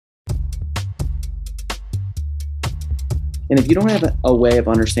And if you don't have a way of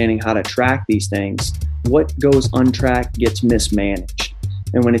understanding how to track these things, what goes untracked gets mismanaged.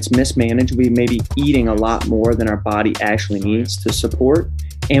 And when it's mismanaged, we may be eating a lot more than our body actually needs to support.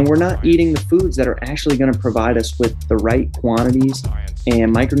 And we're not eating the foods that are actually going to provide us with the right quantities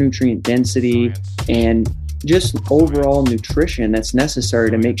and micronutrient density and just overall nutrition that's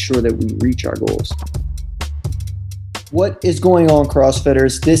necessary to make sure that we reach our goals. What is going on,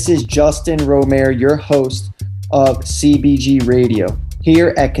 CrossFitters? This is Justin Romare, your host of CBG Radio.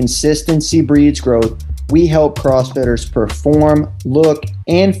 Here at Consistency Breeds Growth, we help CrossFitters perform, look,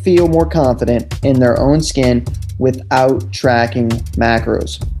 and feel more confident in their own skin without tracking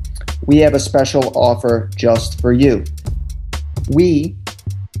macros. We have a special offer just for you. We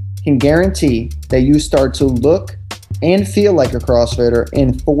can guarantee that you start to look and feel like a CrossFitter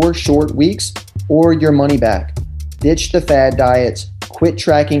in 4 short weeks or your money back. Ditch the fad diets, quit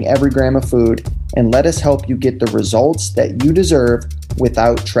tracking every gram of food, and let us help you get the results that you deserve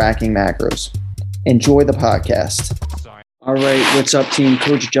without tracking macros. Enjoy the podcast. All right, what's up, team?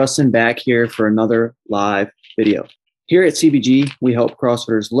 Coach Justin back here for another live video. Here at CBG, we help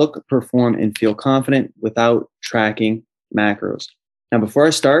CrossFitters look, perform, and feel confident without tracking macros. Now, before I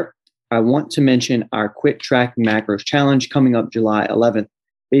start, I want to mention our Quit Tracking Macros Challenge coming up July 11th,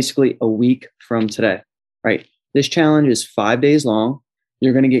 basically a week from today, right? This challenge is 5 days long.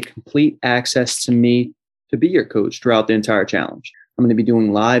 You're going to get complete access to me to be your coach throughout the entire challenge. I'm going to be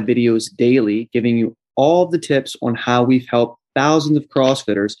doing live videos daily, giving you all the tips on how we've helped thousands of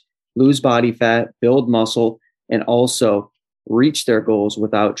CrossFitters lose body fat, build muscle, and also reach their goals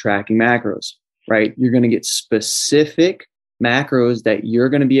without tracking macros, right? You're going to get specific macros that you're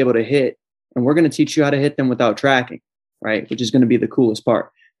going to be able to hit, and we're going to teach you how to hit them without tracking, right? Which is going to be the coolest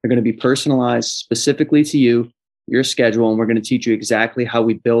part. They're going to be personalized specifically to you, your schedule, and we're going to teach you exactly how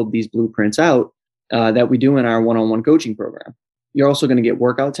we build these blueprints out that we do in our one-on-one coaching program. You're also going to get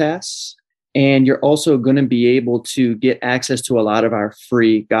workout tasks, and you're also going to be able to get access to a lot of our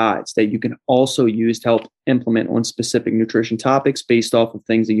free guides that you can also use to help implement on specific nutrition topics based off of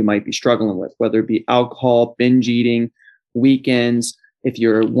things that you might be struggling with, whether it be alcohol, binge eating, weekends. If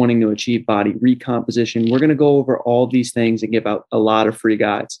you're wanting to achieve body recomposition, we're going to go over all these things and give out a lot of free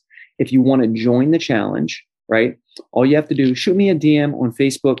guides. If you want to join the challenge, right, all you have to do is shoot me a DM on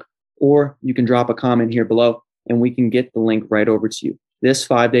Facebook, or you can drop a comment here below and we can get the link right over to you. This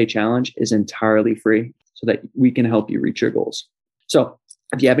 5-day challenge is entirely free so that we can help you reach your goals. So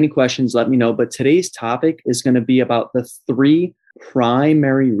if you have any questions, let me know. But today's topic is going to be about the 3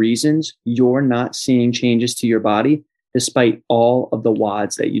 primary reasons you're not seeing changes to your body despite all of the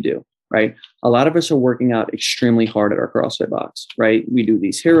WODs that you do, right? A lot of us are working out extremely hard at our CrossFit box, right? We do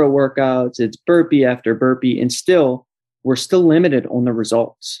these hero workouts, it's burpee after burpee, and we're still limited on the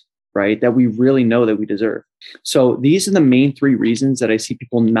results, right? That we really know that we deserve. So these are the main 3 reasons that I see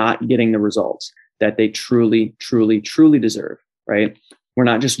people not getting the results that they truly, truly, truly deserve, right? We're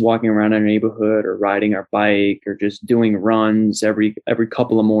not just walking around our neighborhood or riding our bike or just doing runs every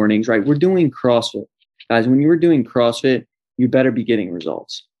couple of mornings, right? We're doing CrossFit. Guys, when you're doing CrossFit, you better be getting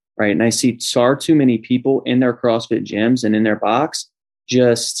results, right? And I see far too many people in their CrossFit gyms and in their box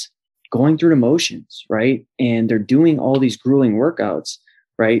just going through the motions, right? And they're doing all these grueling workouts,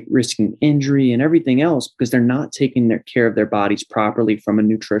 right? Risking injury and everything else because they're not taking their care of their bodies properly from a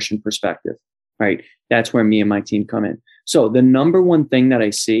nutrition perspective, right? That's where me and my team come in. So the number one thing that I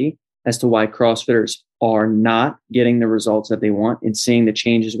see as to why CrossFitters are not getting the results that they want and seeing the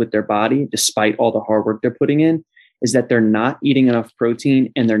changes with their body, despite all the hard work they're putting in, is that they're not eating enough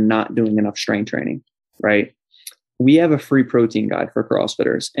protein and they're not doing enough strength training, right? We have a free protein guide for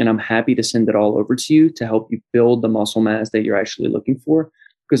CrossFitters, and I'm happy to send it all over to you to help you build the muscle mass that you're actually looking for,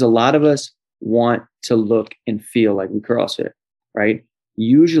 because a lot of us want to look and feel like we CrossFit, right?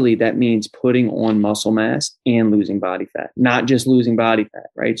 Usually that means putting on muscle mass and losing body fat, not just losing body fat,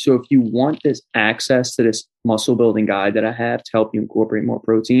 right? So if you want this access to this muscle building guide that I have to help you incorporate more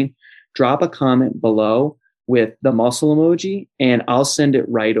protein, drop a comment below with the muscle emoji and I'll send it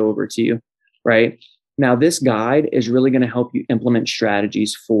right over to you, right? Now, this guide is really going to help you implement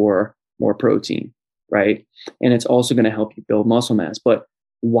strategies for more protein, right? And it's also going to help you build muscle mass. But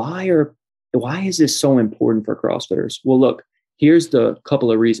why is this so important for CrossFitters? Well, look, here's the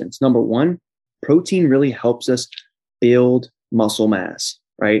couple of reasons. Number one, protein really helps us build muscle mass,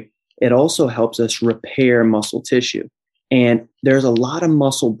 right? It also helps us repair muscle tissue. And there's a lot of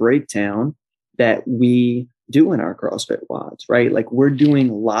muscle breakdown that we do in our CrossFit WODs, right? Like we're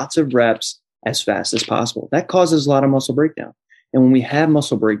doing lots of reps as fast as possible. That causes a lot of muscle breakdown. And when we have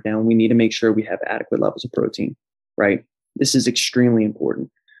muscle breakdown, we need to make sure we have adequate levels of protein, right? This is extremely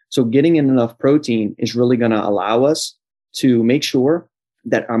important. So getting in enough protein is really going to allow us to make sure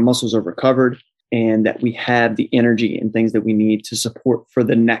that our muscles are recovered and that we have the energy and things that we need to support for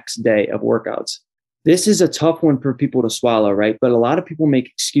the next day of workouts. This is a tough one for people to swallow, right? But a lot of people make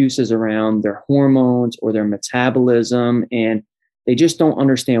excuses around their hormones or their metabolism, and they just don't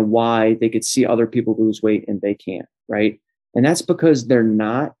understand why they could see other people lose weight and they can't, right? And that's because they're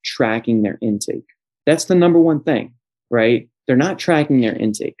not tracking their intake. That's the number one thing, right? They're not tracking their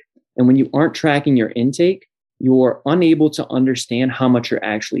intake. And when you aren't tracking your intake, you're unable to understand how much you're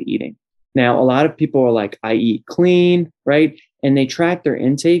actually eating. Now, a lot of people are like, I eat clean, right? And they track their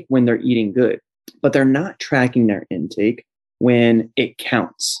intake when they're eating good, but they're not tracking their intake when it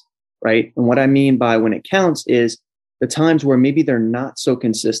counts, right? And what I mean by when it counts is the times where maybe they're not so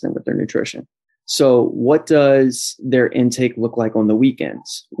consistent with their nutrition. So what does their intake look like on the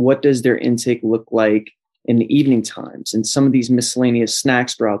weekends? What does their intake look like in the evening times and some of these miscellaneous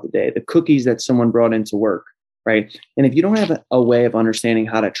snacks throughout the day, the cookies that someone brought into work, right? And if you don't have a way of understanding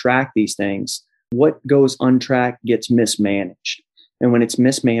how to track these things, what goes untracked gets mismanaged. And when it's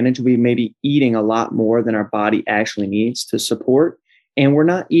mismanaged, we may be eating a lot more than our body actually needs to support. And we're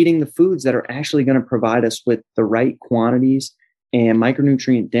not eating the foods that are actually going to provide us with the right quantities and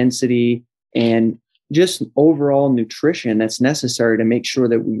micronutrient density and just overall nutrition that's necessary to make sure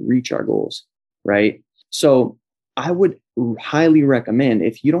that we reach our goals, right? So I would highly recommend,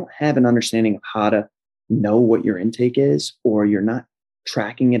 if you don't have an understanding of how to know what your intake is, or you're not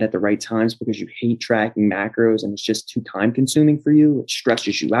tracking it at the right times because you hate tracking macros and it's just too time consuming for you, it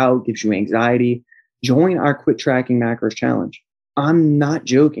stresses you out, gives you anxiety, join our Quit Tracking Macros Challenge. I'm not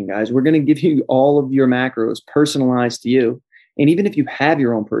joking, guys. We're going to give you all of your macros personalized to you. And even if you have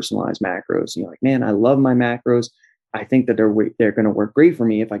your own personalized macros, you're like, man, I love my macros. I think that they're going to work great for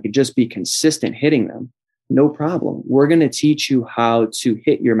me if I could just be consistent hitting them. No problem. We're going to teach you how to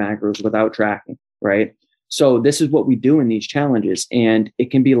hit your macros without tracking, right? So this is what we do in these challenges, and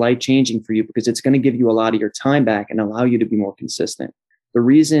it can be life-changing for you because it's going to give you a lot of your time back and allow you to be more consistent. The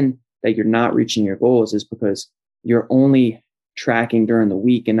reason that you're not reaching your goals is because you're only tracking during the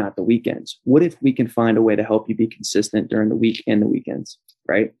week and not the weekends. What if we can find a way to help you be consistent during the week and the weekends,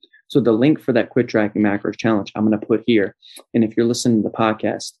 right? So the link for that Quit Tracking Macros Challenge, I'm going to put here. And if you're listening to the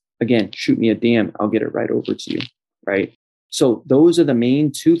podcast, again, shoot me a DM. I'll get it right over to you, right? So those are the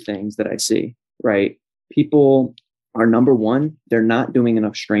main two things that I see, right? People are, number one, they're not doing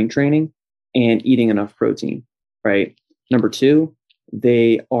enough strength training and eating enough protein, right? Number two,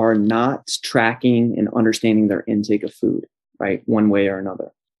 they are not tracking and understanding their intake of food, right? One way or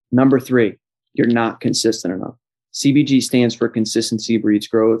another. Number three, you're not consistent enough. CBG stands for Consistency Breeds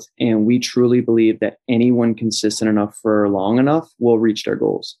Growth. And we truly believe that anyone consistent enough for long enough will reach their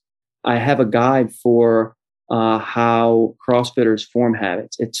goals. I have a guide for how CrossFitters form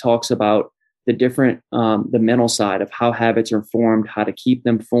habits. It talks about the different, the mental side of how habits are formed, how to keep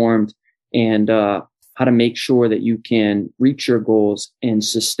them formed, and how to make sure that you can reach your goals and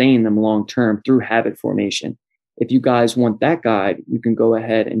sustain them long-term through habit formation. If you guys want that guide, you can go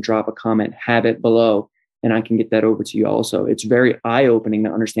ahead and drop a comment habit below, and I can get that over to you also. It's very eye-opening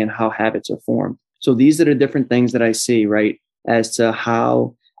to understand how habits are formed. So these are the different things that I see, right, as to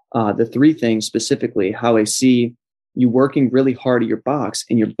how the three things specifically, how I see you working really hard at your box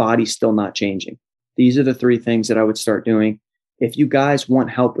and your body's still not changing. These are the three things that I would start doing. If you guys want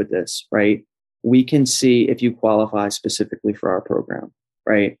help with this, right, we can see if you qualify specifically for our program,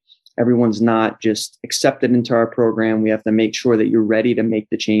 right? Everyone's not just accepted into our program. We have to make sure that you're ready to make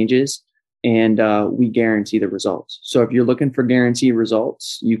the changes, and we guarantee the results. So if you're looking for guaranteed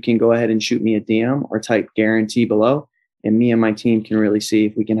results, you can go ahead and shoot me a DM or type guarantee below, and me and my team can really see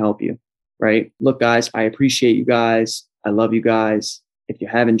if we can help you, right? Look, guys, I appreciate you guys. I love you guys. If you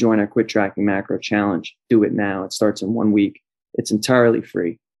haven't joined our Quit Tracking Macro Challenge, do it now. It starts in 1 week. It's entirely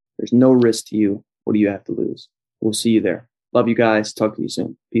free. There's no risk to you. What do you have to lose? We'll see you there. Love you guys. Talk to you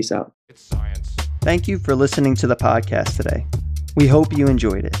soon. Peace out. It's science. Thank you for listening to the podcast today. We hope you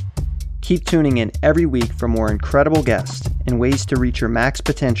enjoyed it. Keep tuning in every week for more incredible guests and ways to reach your max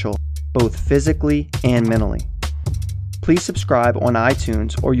potential, both physically and mentally. Please subscribe on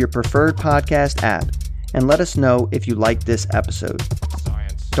iTunes or your preferred podcast app and let us know if you liked this episode.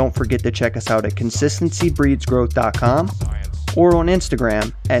 Science. Don't forget to check us out at consistencybreedsgrowth.com or on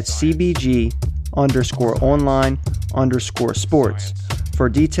Instagram at CBG_online_sports for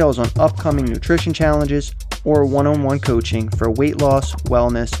details on upcoming nutrition challenges or one-on-one coaching for weight loss,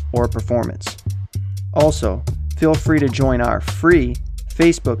 wellness, or performance. Also, feel free to join our free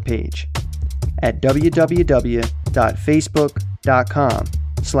Facebook page at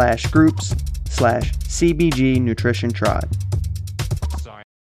www.facebook.com/groups/CBG Nutrition Tribe.